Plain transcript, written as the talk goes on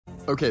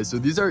Okay, so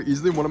these are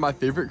easily one of my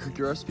favorite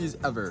cookie recipes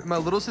ever. My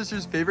little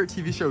sister's favorite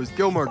TV show is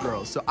Gilmore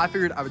Girls, so I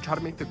figured I would try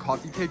to make the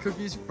coffee cake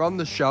cookies from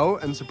the show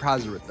and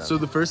surprise her with them. So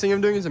the first thing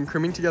I'm doing is I'm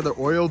creaming together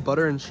oil,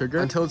 butter, and sugar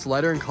until it's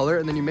lighter in color,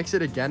 and then you mix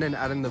it again and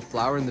add in the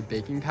flour and the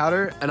baking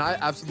powder. And I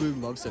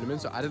absolutely love cinnamon,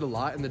 so I did a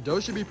lot, and the dough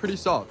should be pretty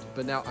soft.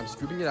 But now I'm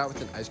scooping it out with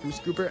an ice cream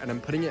scooper, and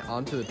I'm putting it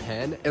onto the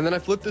pan, and then I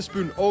flip the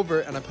spoon over,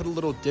 and I put a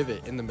little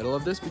divot in the middle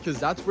of this because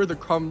that's where the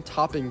crumb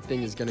topping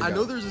thing is gonna go. I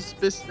know there's a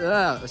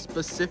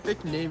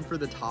specific name for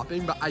the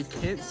topping, but I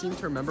can't seem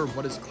to remember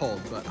what it's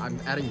called. But I'm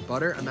adding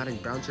butter, I'm adding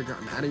brown sugar,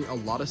 I'm adding a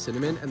lot of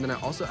cinnamon, and then I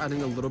also add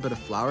in a little bit of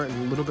flour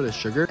and a little bit of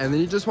sugar. And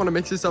then you just want to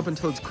mix this up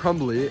until it's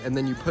crumbly, and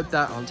then you put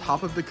that on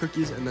top of the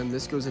cookies, and then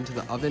this goes into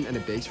the oven and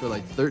it bakes for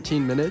like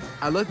 13 minutes.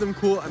 I let them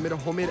cool. I made a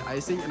homemade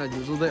icing and I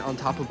drizzled it on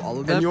top of all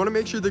of them. And you want to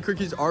make sure the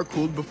cookies are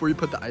cooled before you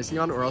put the icing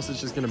on, or else it's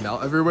just gonna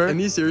melt everywhere. And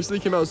these seriously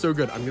came out so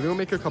good. I'm gonna go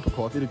make a cup of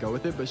coffee to go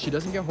with it, but she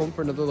doesn't get home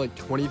for another like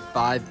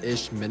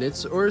 25-ish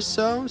minutes or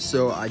so.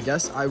 So I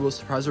guess I will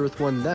surprise her with one then.